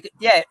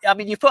 I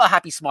mean, you put a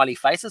happy smiley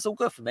face. That's all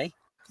good for me.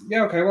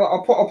 Yeah, okay. Well,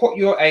 I'll put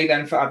your A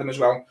then for Adam as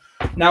well.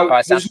 Now,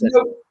 right,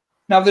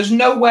 there's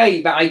no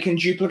way that I can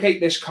duplicate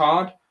this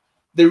card.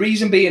 The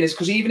reason being is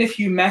because even if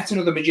you met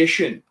another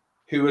magician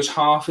who was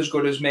half as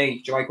good as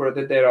me, do you like what I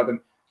did there,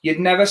 Adam? You'd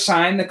never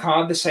sign the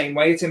card the same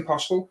way. It's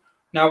impossible.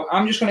 Now,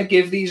 I'm just going to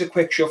give these a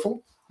quick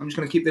shuffle. I'm just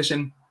going to keep this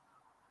in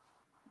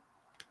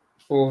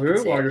for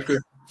you. I'm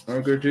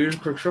going to do a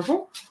quick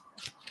shuffle.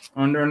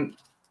 And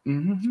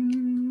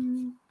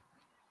then,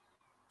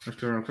 let's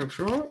do a quick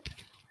shuffle.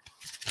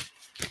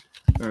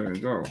 There we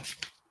go.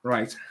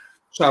 Right.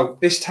 So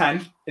this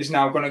 10 is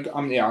now going to,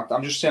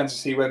 I'm just trying to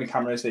see where the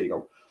camera is. There you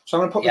go. So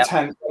I'm going to put the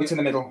 10 right in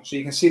the middle. So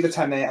you can see the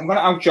 10 there. I'm going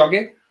to out jog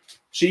it.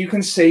 So you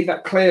can see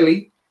that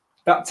clearly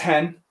that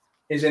 10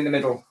 is in the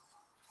middle.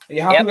 Are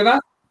you happy with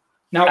that?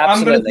 Now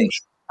I'm going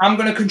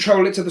to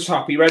control it to the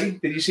top. Are you ready?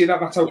 Did you see that?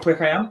 That's how quick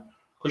I am.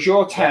 Because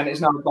your 10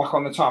 is now back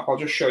on the top. I'll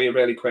just show you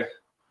really quick.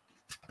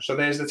 So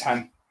there's the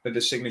 10 with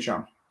the signature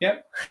on.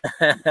 Yep.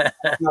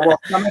 Now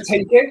I'm going to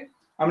take it.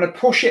 I'm going to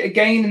push it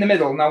again in the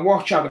middle. Now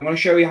watch out. I'm going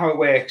to show you how it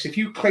works. If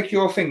you click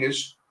your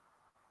fingers,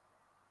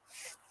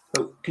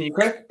 so can you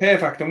click?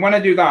 Perfect. And when I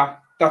do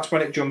that, that's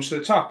when it jumps to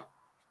the top.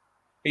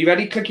 Are you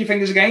ready? Click your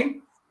fingers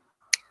again.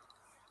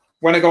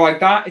 When I go like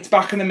that, it's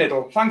back in the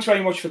middle. Thanks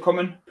very much for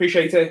coming.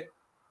 Appreciate it.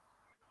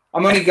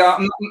 I'm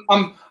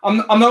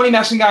only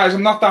messing, guys.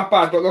 I'm not that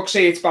bad, but look,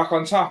 see, it's back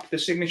on top, the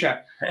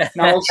signature.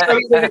 Now I'll show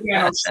you it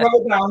again. I'll slow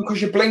it down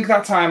because you blink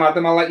that time,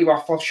 Adam. I'll let you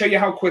off. I'll show you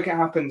how quick it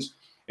happens.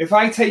 If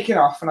I take it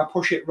off and I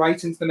push it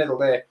right into the middle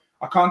there,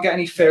 I can't get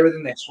any fairer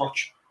than this.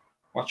 Watch,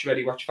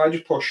 ready, watch. If I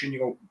just push and you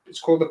go,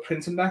 it's called the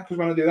printing deck, because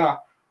when I do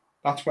that,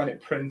 that's when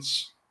it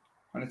prints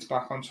and it's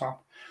back on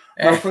top.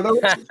 Now, for those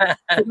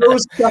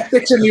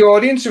skeptics in the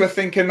audience who are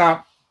thinking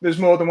that there's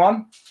more than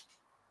one,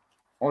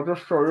 I'll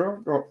just show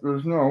you that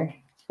there's no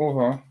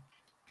other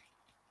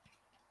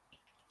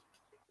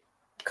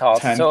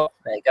card. So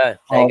there you go.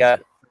 There you go.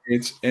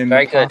 It's in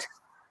very good.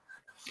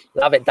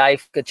 Love it,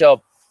 Dave. Good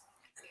job.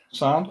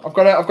 Sound.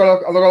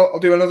 I'll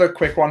do another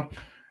quick one.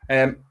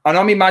 I'm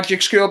on my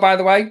magic school, by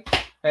the way.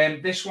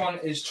 This one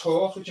is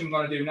taught, which I'm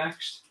going to do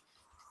next.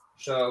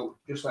 So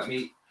just let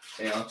me.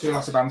 Two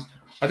lots of bands.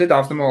 I did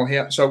have them all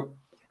here. So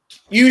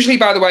usually,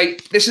 by the way,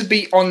 this would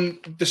be on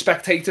the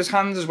spectators'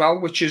 hands as well,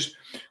 which is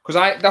because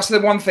that's the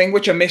one thing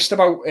which I missed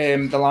about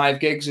the live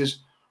gigs is,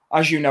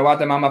 as you know,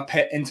 Adam, I'm a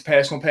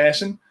interpersonal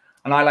person,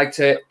 and I like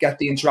to get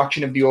the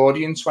interaction of the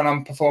audience when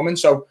I'm performing.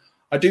 So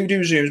I do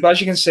zooms, but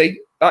as you can see,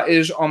 that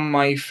is on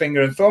my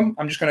finger and thumb.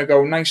 I'm just going to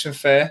go nice and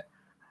fair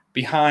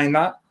behind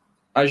that,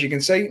 as you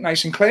can see,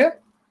 nice and clear.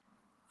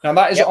 Now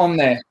that is on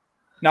there.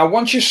 Now,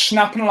 once you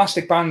snap an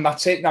elastic band,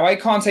 that's it. Now, I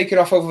can't take it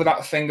off over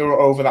that finger or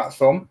over that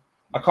thumb.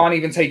 I can't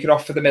even take it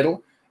off for the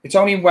middle. It's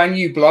only when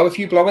you blow. If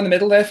you blow in the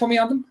middle there for me,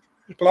 Adam,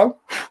 just blow.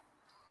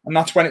 And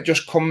that's when it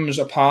just comes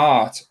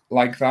apart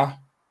like that.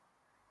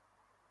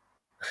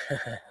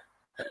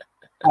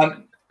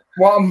 And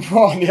what I'm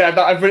on, yeah,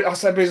 that I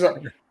said,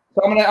 so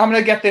I'm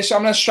gonna get this.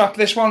 I'm gonna strap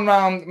this one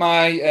around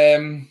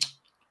my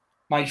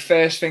my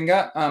first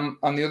finger,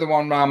 and the other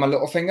one around my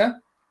little finger,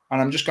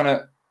 and I'm just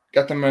gonna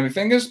get them around my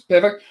fingers.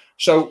 Perfect.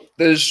 So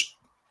there's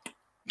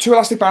 2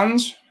 elastic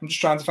bands. I'm just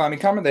trying to find my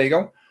camera. There you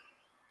go.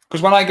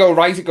 Because when I go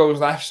right, it goes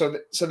left. So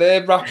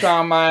they're wrapped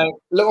around my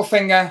little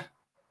finger,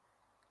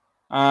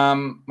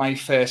 my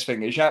first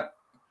fingers. Yeah.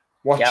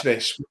 Watch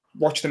this.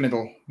 Watch the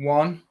middle.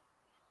 1,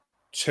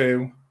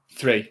 2,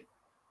 3.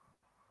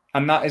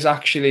 And that is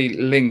actually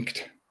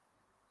linked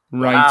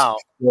right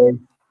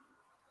through.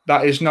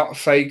 That is not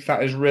fake.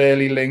 That is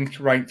really linked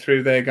right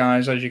through there,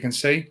 guys, as you can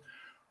see.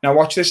 Now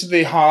watch this.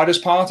 The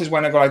hardest part is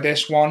when I go like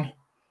this, 1, and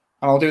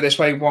I'll do this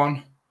way,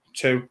 1,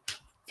 2,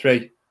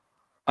 3,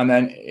 and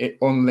then it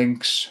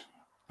unlinks,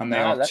 and they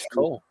are that's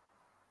cool.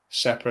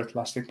 Separate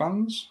elastic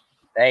bands.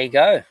 There you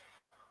go.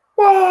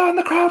 Whoa, and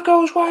the crowd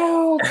goes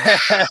wild.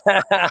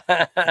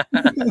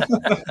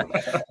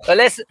 But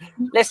listen.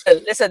 This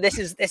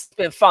has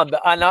been fun,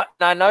 but I know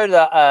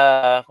that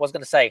I was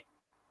going to say.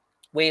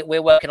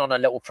 We're working on a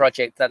little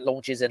project that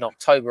launches in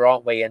October,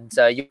 aren't we? And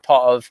you're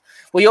part of.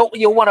 Well,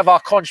 you're one of our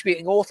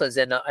contributing authors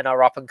in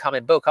our up and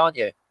coming book, aren't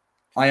you?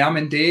 I am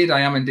indeed,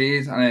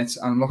 and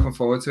I'm looking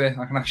forward to it.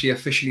 I can actually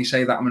officially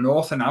say that I'm an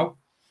author now,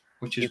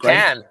 which is great. You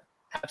can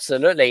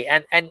absolutely,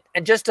 and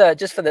just for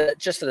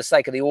the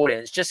sake of the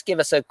audience, just give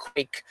us a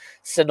quick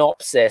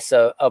synopsis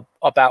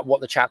about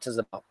what the chapter's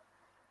about.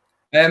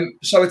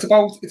 So it's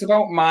about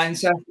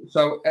mindset.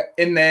 So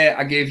in there,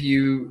 I give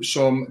you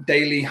some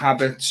daily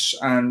habits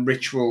and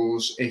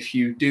rituals. If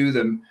you do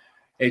them,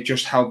 it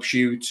just helps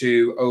you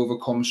to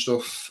overcome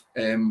stuff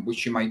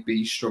which you might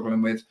be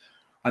struggling with.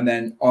 And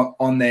then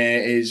on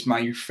there is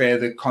my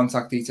further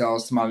contact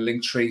details to my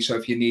link tree. So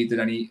if you needed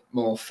any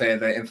more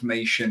further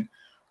information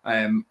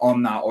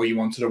on that, or you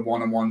wanted a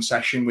one-on-one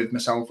session with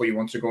myself, or you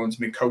want to go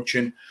into my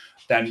coaching,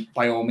 then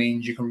by all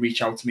means you can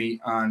reach out to me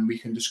and we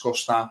can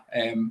discuss that.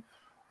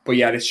 But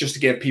yeah, it's just to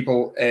give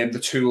people the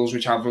tools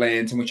which I've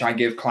learned and which I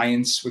give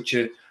clients, which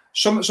are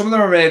some of them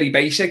are really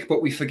basic,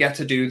 but we forget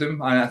to do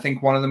them. And I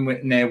think one of them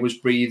in there was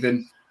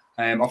breathing.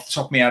 Off the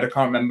top of my head, I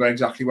can't remember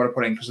exactly what I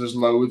put in because there's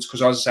loads.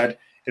 Because as I said,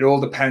 it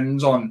all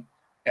depends on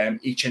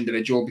each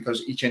individual,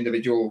 because each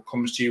individual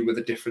comes to you with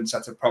a different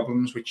set of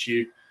problems, which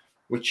you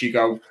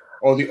go,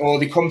 or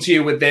they come to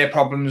you with their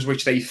problems,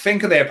 which they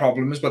think are their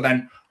problems, but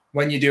then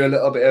when you do a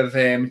little bit of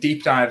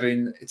deep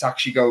diving, it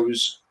actually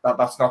goes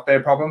that's not their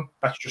problem.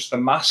 That's just the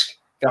mask.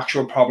 The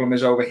actual problem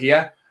is over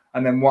here.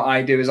 And then what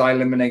I do is I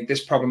eliminate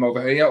this problem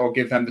over here, or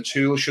give them the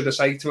tools, should I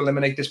say, to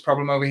eliminate this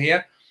problem over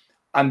here.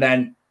 And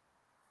then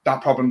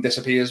that problem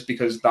disappears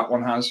because that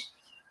one has.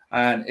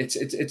 And it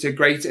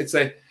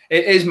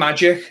is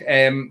magic.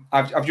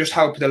 I've just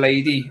helped a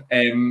lady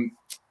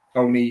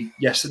only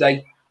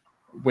yesterday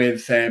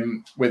with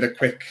a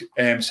quick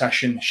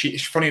session.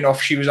 Funny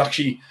enough,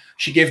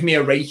 she gave me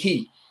a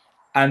Reiki,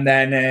 and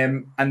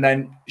then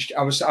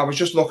I was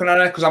just looking at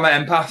her because I'm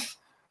an empath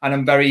and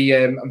I'm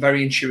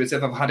very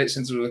intuitive. I've had it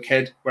since I was a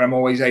kid, where I'm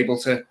always able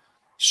to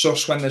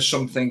suss when there's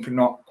something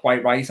not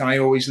quite right, and I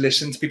always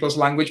listen to people's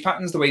language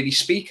patterns, the way they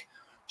speak.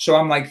 So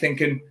I'm like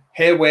thinking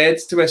her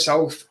words to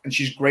herself, and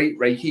she's great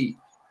Reiki.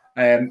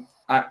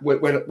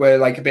 We're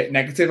like a bit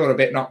negative or a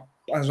bit not.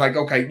 I was like,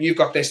 okay, you've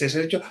got this,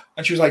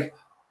 and she was like,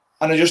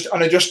 and I just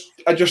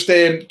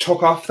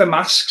took off the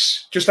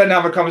masks, just then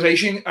have a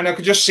conversation, and I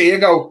could just see her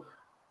go,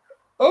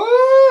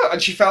 oh,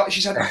 and she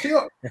said,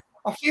 I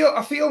I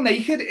feel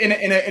naked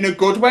in a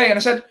good way. And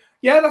I said,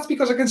 yeah, that's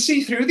because I can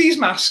see through these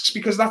masks,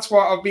 because that's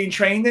what I've been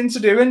trained into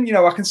doing. You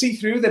know, I can see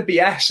through the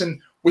BS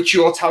and which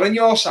you're telling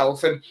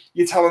yourself and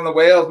you're telling the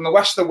world, and the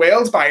rest of the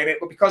world's buying it.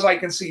 But because I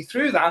can see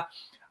through that,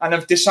 and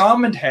I've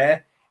disarmed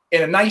her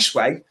in a nice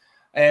way,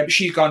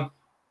 she's gone,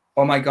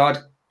 oh my God,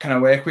 can I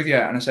work with you?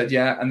 And I said,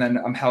 yeah. And then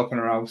I'm helping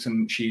her out,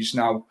 and she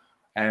now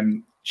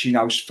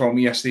phoned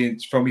me yesterday,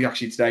 phoned me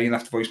actually today, and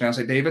left a voicemail and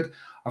said, David,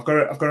 I've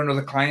got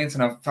another client,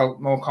 and I've felt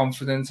more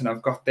confident, and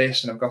I've got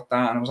this and I've got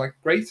that. And I was like,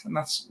 great. And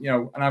that's, you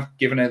know, and I've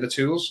given her the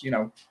tools, you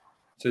know,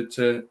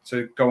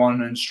 to go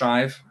on and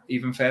strive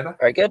even further.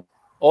 Very good.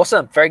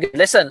 Awesome. Very good.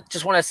 Listen,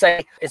 just want to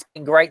say it's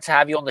been great to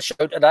have you on the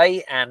show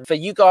today. And for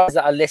you guys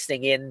that are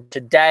listening in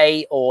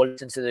today or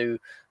listen to the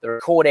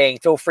recording,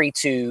 feel free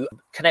to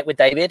connect with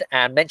David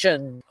and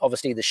mention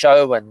obviously the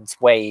show and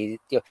where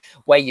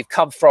you've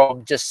come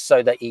from, just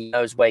so that he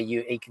knows where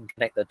he can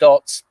connect the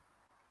dots.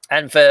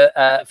 And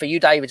for you,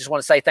 David, just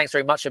want to say thanks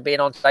very much for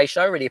being on today's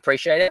show. Really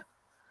appreciate it.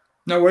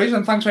 No worries,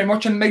 and thanks very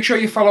much. And make sure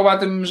you follow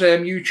Adam's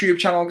YouTube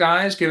channel,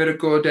 guys. Give it a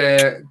good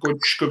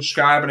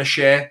subscribe and a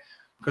share,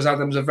 because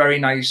Adam's a very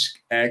nice,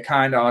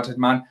 kind-hearted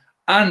man,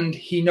 and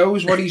he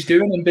knows what he's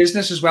doing in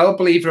business as well.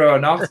 Believe it or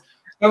not,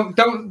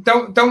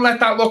 don't let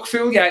that look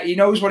fool you. He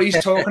knows what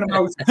he's talking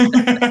about.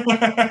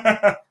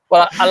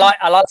 Well,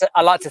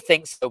 I like to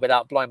think so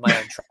without blowing my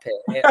own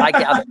trumpet. I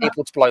get other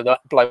people to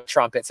blow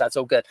trumpets. That's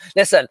all good.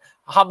 Listen,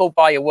 humbled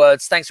by your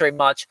words. Thanks very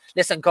much.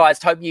 Listen,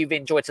 guys, hope you've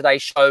enjoyed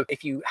today's show.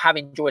 If you have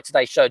enjoyed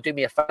today's show, do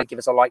me a favor, give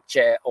us a like,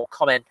 share, or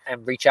comment,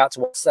 and reach out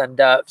to us.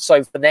 And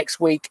so for next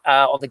week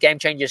on the Game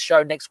Changers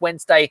show, next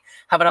Wednesday,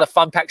 have another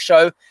fun packed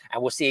show,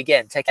 and we'll see you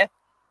again. Take care.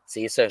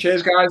 See you soon.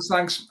 Cheers, guys.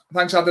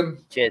 Thanks,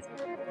 Adam. Cheers.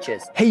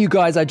 Hey, you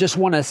guys, I just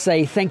want to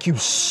say thank you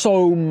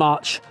so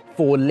much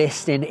for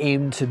listening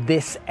in to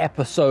this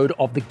episode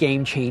of the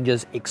Game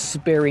Changers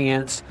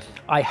Experience.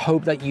 I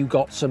hope that you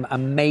got some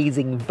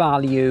amazing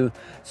value,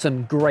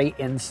 some great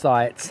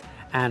insights,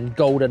 and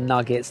golden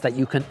nuggets that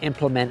you can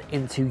implement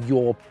into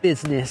your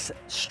business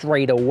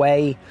straight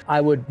away.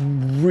 I would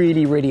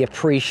really, really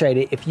appreciate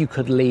it if you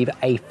could leave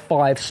a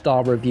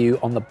 5-star review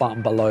on the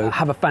button below.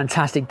 Have a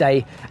fantastic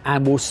day,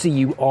 and we'll see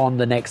you on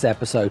the next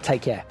episode.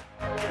 Take care.